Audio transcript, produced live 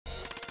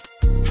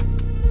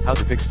How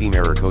to fix Steam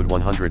error code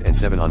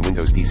 107 on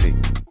Windows PC.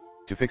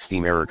 To fix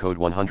Steam error code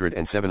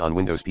 107 on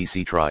Windows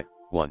PC, try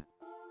 1.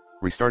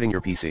 Restarting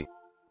your PC.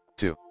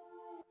 2.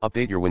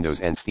 Update your Windows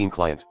and Steam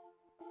client.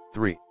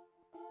 3.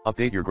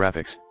 Update your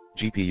graphics,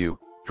 GPU,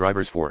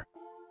 drivers. 4.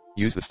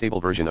 Use the stable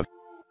version of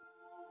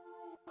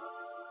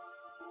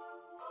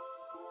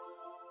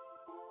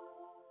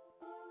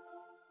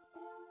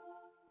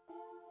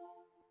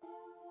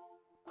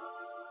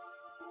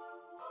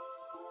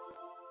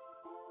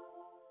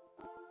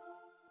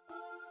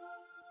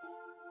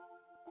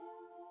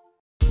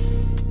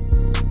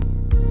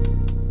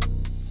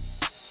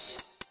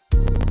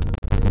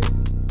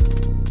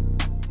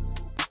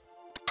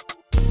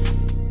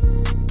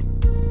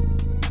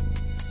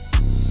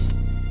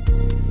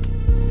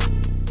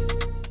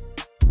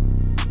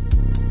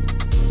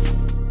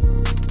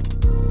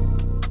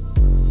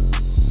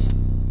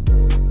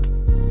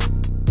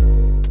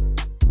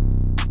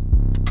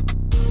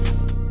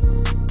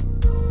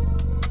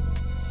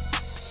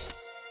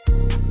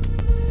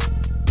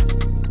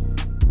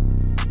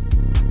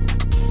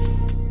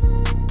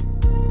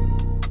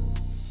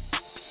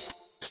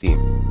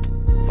Steam.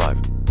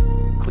 5.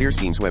 Clear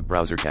Steam's web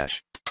browser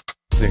cache.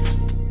 6.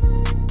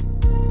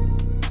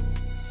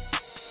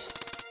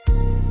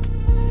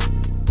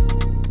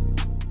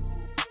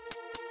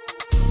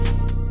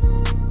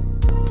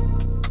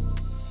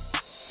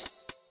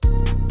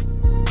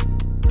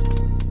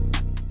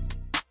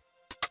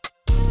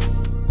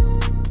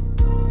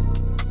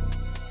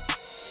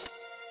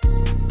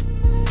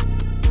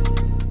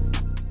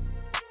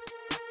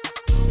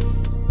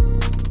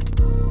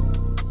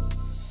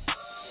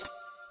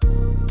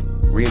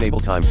 Re-enable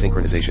time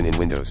synchronization in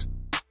Windows.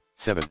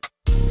 7.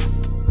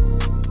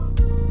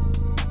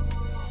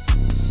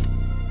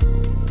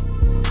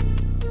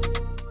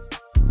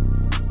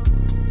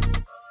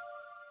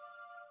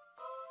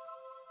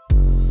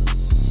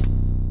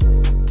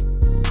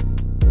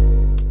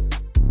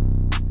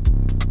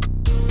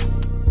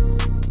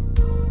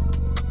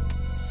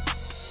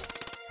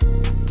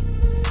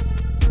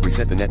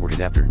 Reset the network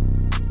adapter.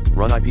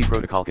 Run IP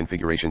protocol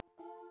configuration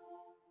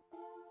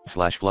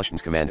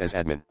 /flushdns command as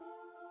admin.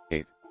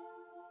 8.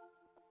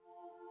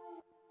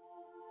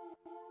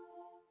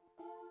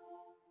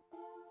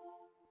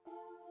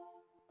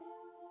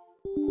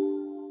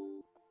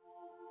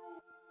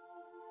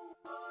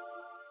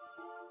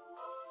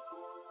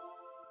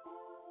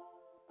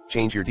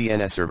 Change your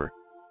DNS server.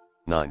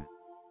 9.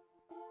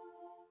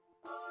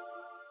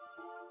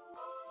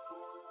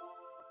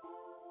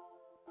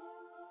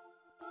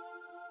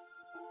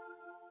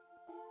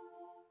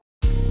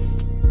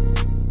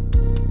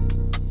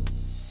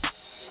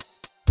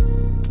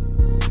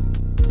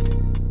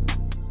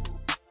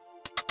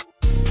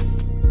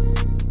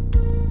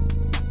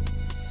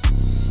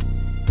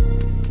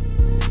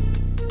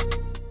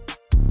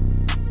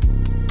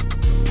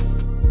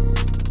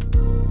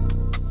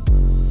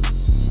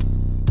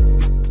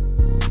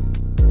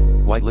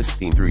 Whitelist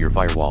Steam through your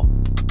firewall.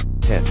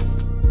 10.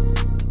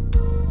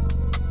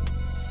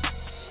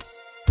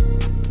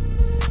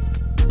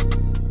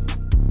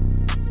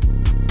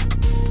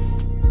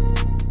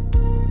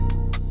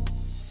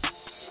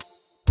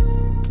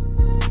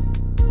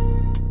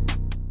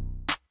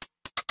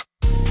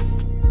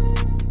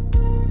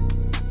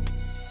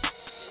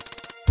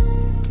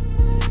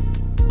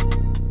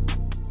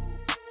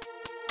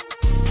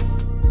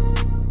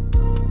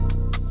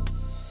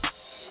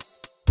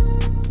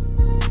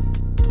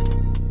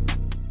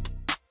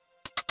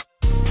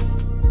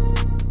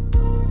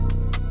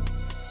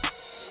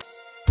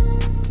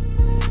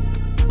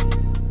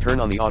 Turn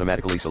on the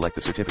automatically select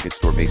the certificate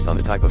store based on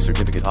the type of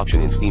certificate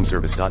option in Steam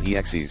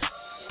Service.exes.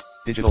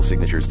 Digital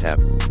Signatures tab,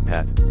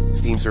 Path,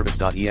 Steam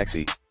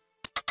Service.exe.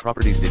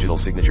 Properties Digital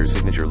Signatures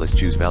Signature List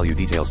Choose Value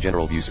Details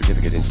General View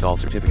Certificate Install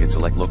Certificate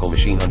Select Local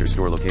Machine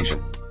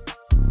 _location.